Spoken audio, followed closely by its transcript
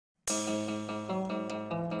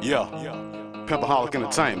Yeah, Pimpoholic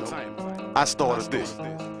Entertainment. I started this.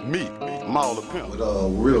 Me, MAAL the Pimp. With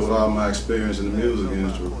all my experience in the music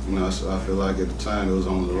industry, you know, I feel like at the time it was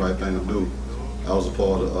only the right thing to do. I was a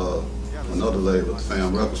part of another label,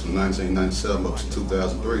 Fam Records, from 1997 up to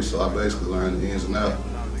 2003. So I basically learned the ins and outs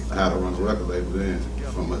of how to run a record label then,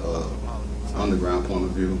 from an underground point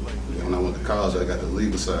of view. And then when I went to college, I got the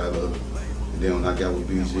legal side of it. And then when I got with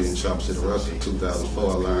BG and Chopper City Records in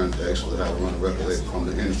 2004, I learned actually how to run a record label from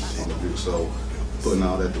the industry point of view. So putting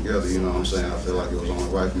all that together, you know what I'm saying, I feel like it was only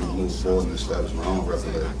right for me to move forward and establish my own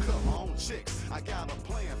record label.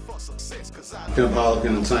 Pimpoholic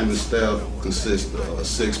Entertainment staff consists of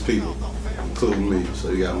 6 people, including me.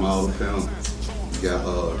 So you got MAAL the Pimp, you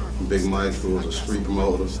got Big Mike, who was a street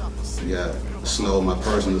promoter, you got Snow, my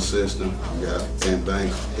personal assistant, you got Aunt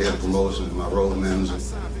Banks, head of promotion, my road manager,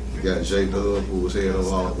 you got J-Dub, who was head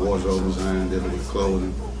of all the wardrobe design, dealing with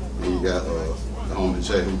clothing, and you got the homie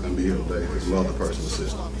Jay, who can be here today, his mother personal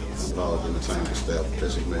assistant. Pimpoholic Entertainment staff,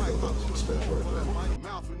 that's what make up the staff right there.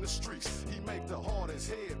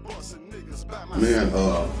 Man,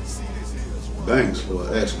 Banks,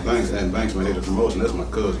 well actually Banks my head of promotion, that's my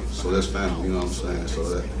cousin, so that's family, you know what I'm saying? So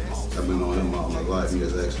that I've been knowing him all my life. He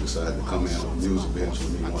has actually decided to come in on the music bench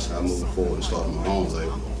with me once I moved forward and started my own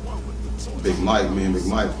label. Big Mike, me and Big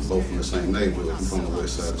Mike, both from the same neighborhood. We're from the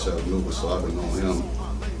west side of Chattanooga, so I've been knowing him.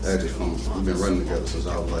 Actually, we've been running together since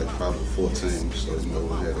I was like probably 14, so you know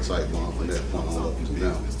we had a tight bond from that point on up until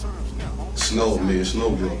now. Snow, me and Snow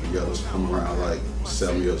grew up together from around like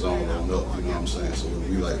 7 years on up, you know what I'm saying? So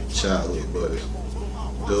we like childhood buddies.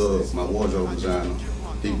 Dub, my wardrobe designer,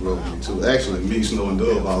 he grew up with me too. Actually, me, Snow, and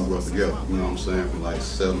Dub all grew up together, you know what I'm saying? From like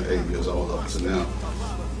 7 or 8 years old up to now.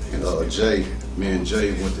 And Jay, me and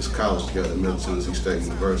Jay went to college together at Middle Tennessee State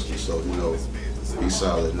University, so you know, he's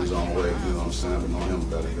solid in his own way, you know what I'm saying? I've been knowing him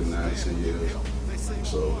about a good 9 to 10 years.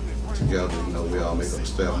 So together, you know, we all make up a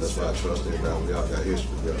staff, and that's why I trust everybody. We all got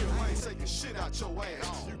history together.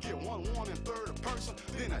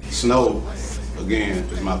 Snow, again,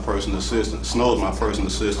 is my personal assistant. Snow is my personal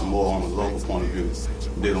assistant more on the local point of view,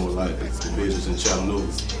 dealing with like the business in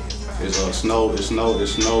Chattanooga. It's Snow's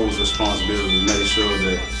responsibility to make sure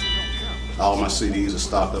that all my CDs are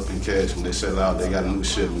stocked up in cash. When they sell out, they got a new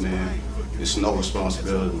shipment in. It's Snow's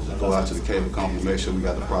responsibility to go out to the cable company, make sure we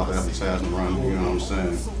got the proper advertising running, you know what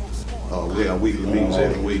I'm saying? We have weekly meetings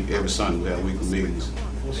every week, every Sunday we have weekly meetings.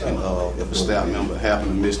 And if a staff member happen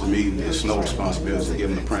to miss the meeting, it's Snow's responsibility to give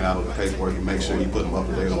them the printout of the paperwork and make sure you put them up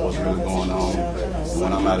to date on what's really going on. And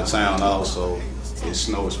when I'm out of town also, it's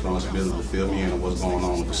Snow's responsibility to fill me in on what's going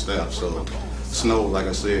on with the staff. So Snow, like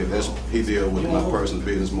I said, he deals with my personal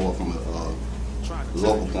business more from a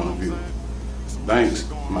local point of view. Banks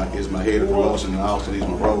is my head of promotion, and also he's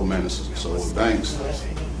my road manager. So with Banks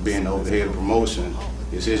being over the head of promotion,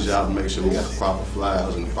 it's his job to make sure we got the proper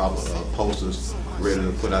flyers and the proper posters ready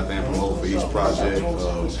to put out there and promote for each project.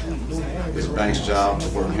 It's Banks' job to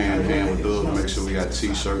work hand in hand with Doug to make sure we got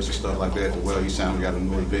t-shirts and stuff like that to wear each time we got a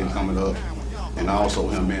new event coming up. And also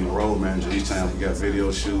him being the road manager, each time we got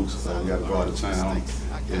video shoots, we got to go out of town.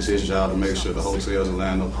 It's his job to make sure the hotels are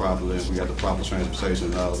lined up properly and we got the proper transportation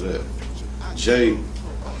and all of that. Jay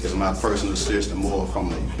is my personal assistant more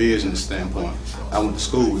from a business standpoint. I went to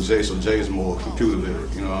school with Jay, so Jay's more computer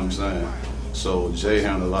literate, you know what I'm saying? So Jay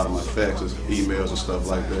handled a lot of my faxes, emails and stuff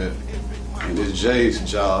like that. And it's Jay's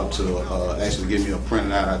job to actually give me a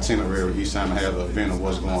printed out itinerary each time I have an event of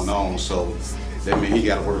what's going on. So that means he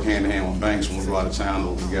got to work hand in hand with Banks when we go out of town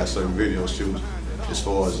or we got certain video shoots. As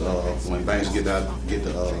far as when Banks get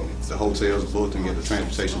the hotels booked and get the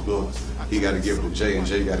transportation booked, he got to give it to Jay, and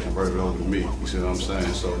Jay got to convert it over to me. You see what I'm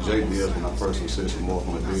saying? So Jay deals with my personal assistant more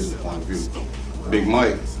from a business point of view. Big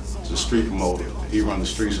Mike is a street promoter. He runs the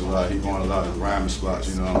streets a lot. He going a lot of grimy spots.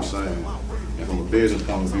 You know what I'm saying? And from a business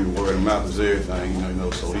point of view, word of mouth is everything. You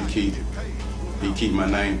know. So he keep my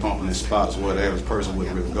name pumping in spots where the average person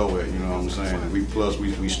wouldn't really go at, you know what I'm saying? And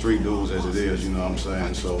we street dudes as it is, you know what I'm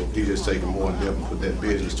saying? So he just taking more in depth and put that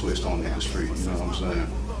business twist on the street, you know what I'm saying?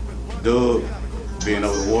 Doug, being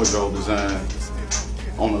over the wardrobe design,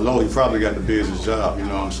 on the low, he probably got the business job, you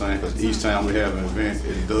know what I'm saying? Because each time we have an event,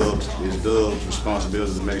 it's Doug's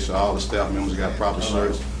responsibility to make sure all the staff members got proper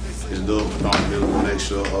shirts. It's Doug's responsibility to make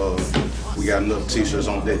sure we got enough t-shirts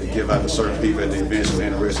on deck to give out to certain people at the events who are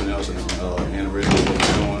interested in us and interested in what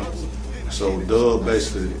we're doing. So Doug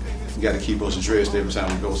basically got to keep us dressed every time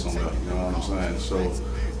we go somewhere, you know what I'm saying? So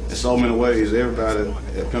in so many ways, everybody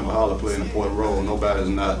at Pimpoholic play an important role. Nobody's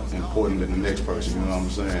not important than the next person, you know what I'm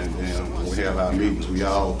saying? And when we have our meetings, we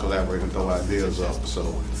all collaborate and throw ideas up.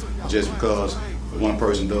 So just because if one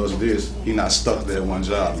person does this, he not stuck there at one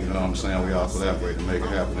job, you know what I'm saying? We all collaborate to make it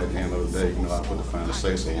happen. At the end of the day, you know, I put the final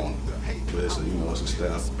say so on it. But it's a, you know, it's a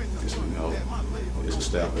staff, it's, you know, it's a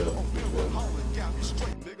staff effort.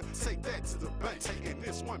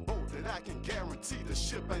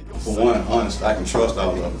 For one, honest, I can trust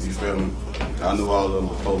all of them, you feel me? I knew all of them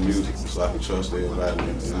before music, so I can trust everybody.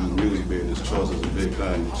 In the music business, trust is a big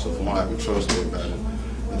thing. So for one, I can trust everybody.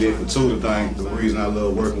 And then for two, the reason I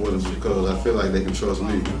love working with them is because I feel like they can trust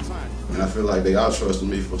me. And I feel like they are trusting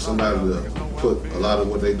me for somebody to put a lot of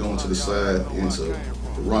what they're doing to the side into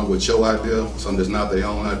run with your idea, something that's not their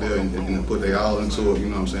own idea, and put their all into it, you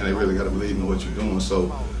know what I'm saying? They really got to believe in what you're doing.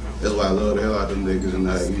 So that's why I love the hell out of them niggas, and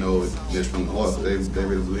you know, just from the heart, they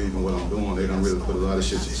really believe in what I'm doing. They don't really put a lot of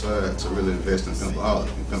shit aside to really invest in Pimpoholic.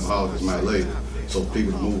 And Pimpoholic is my label. So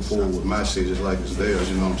people move forward with my shit just like it's theirs,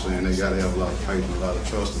 you know what I'm saying? They gotta have a lot of faith and a lot of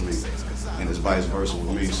trust in me. And it's vice versa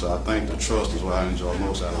with me. So I think the trust is what I enjoy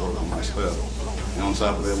most out of working with my staff. And on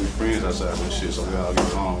top of that, we friends outside of this shit, so we all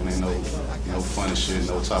get along. And ain't no funny shit,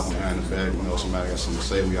 no talking behind the back. You know, somebody got something to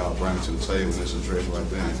say, we all bring it to the table, and it's addressed right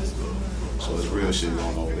then. So it's real shit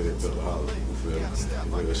going on there at Pimpoholic, you feel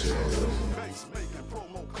me? Real shit over there.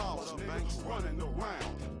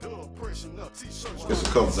 There's a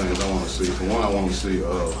couple things I want to see. For one, I want to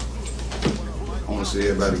see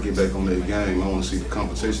everybody get back on their game. I want to see the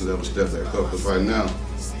competition level step back up. Because right now,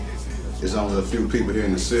 there's only a few people here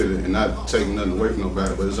in the city, and not taking nothing away from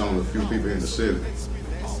nobody, but there's only a few people here in the city,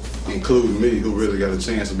 including me, who really got a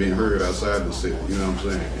chance of being heard outside the city, you know what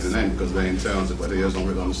I'm saying? And it ain't because they ain't talented, but they just don't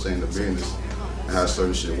really understand the business and how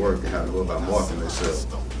certain shit work and how to go about marketing themselves.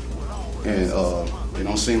 And it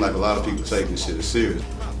don't seem like a lot of people taking shit as serious.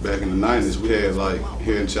 Back in the 90s, we had, like,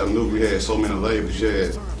 here in Chattanooga, we had so many labels. You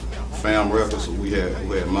had Fam Records, we had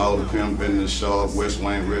MAAL the Pimp, Benton Sharp, West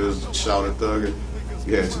Wayne Ritters, Shouted Thugger.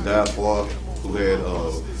 You had To Die For, who had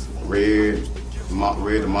Red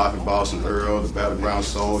the Mafia Boss and Earl, the Battleground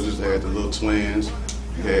Soldiers. They had the Little Twins.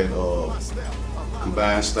 You had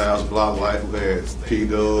Combined Styles, Block Life, who had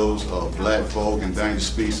P-Dubs, Black Folk, and Dangerous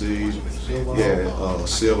Species. You had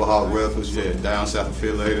Silverhawk Records. You had Down South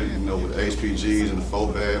Affiliated, you know, with HPGs and the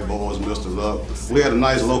Four Bad Boys, Mr. Luck. We had a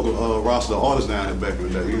nice local roster of artists down here back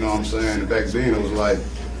in the day, you know what I'm saying? And back then it was like,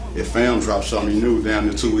 if Fam dropped something, you knew down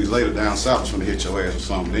there 2 weeks later, Down South was gonna hit your ass or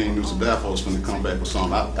something. Then you knew To Die For was gonna come back with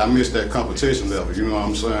something. I missed that competition level, you know what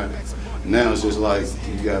I'm saying? Now it's just like,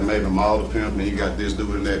 you got maybe MAAL the Pimp, and you got this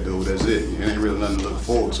dude and that dude, that's it. It ain't really nothing to look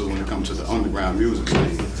forward to when it comes to the underground music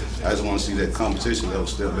scene. I just want to see that competition level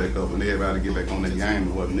step back up and everybody get back on their game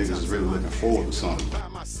and what niggas is really looking forward to something.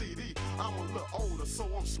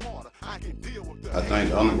 I think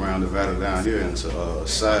the underground divided down here into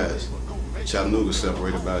sides. Chattanooga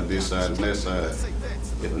separated by this side and that side.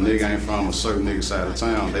 If a nigga ain't from a certain nigga side of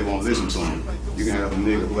town, they won't listen to him. You can have a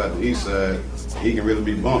nigga who out the east side, he can really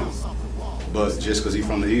be bumping. But just because he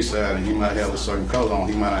from the east side and he might have a certain color on,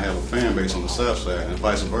 he might not have a fan base on the south side, and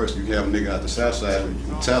vice versa. You can have a nigga out the south side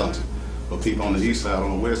who's talented, but people on the east side,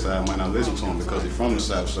 on the west side, might not listen to him because he's from the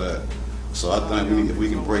south side. So I think if we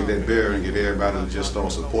can break that barrier and get everybody to just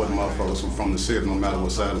start supporting motherfuckers who from the city, no matter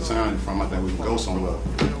what side of town you're from, I think we can go somewhere.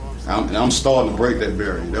 And I'm starting to break that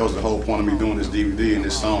barrier. That was the whole point of me doing this DVD and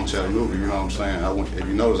this song, Chattanooga, you know what I'm saying? If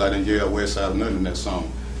you notice, I didn't yell west side or nothing in that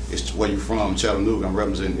song. It's where you from, Chattanooga. I'm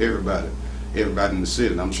representing everybody in the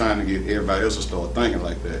city. And I'm trying to get everybody else to start thinking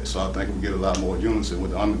like that. So I think if we get a lot more unity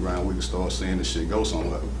with the underground, we can start seeing this shit go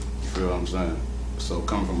somewhere. You feel what I'm saying? So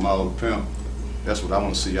coming from MAAL the Pimp, that's what I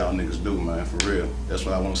want to see y'all niggas do, man, for real. That's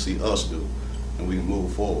what I want to see us do. And we can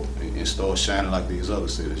move forward and start shining like these other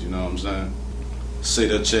cities, you know what I'm saying? Say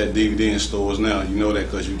that Chatt DVD in stores now, you know that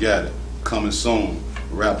because you got it. Coming soon,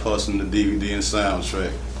 Rap Hustling, the DVD and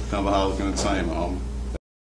soundtrack. Pimpoholic Entertainment, homie.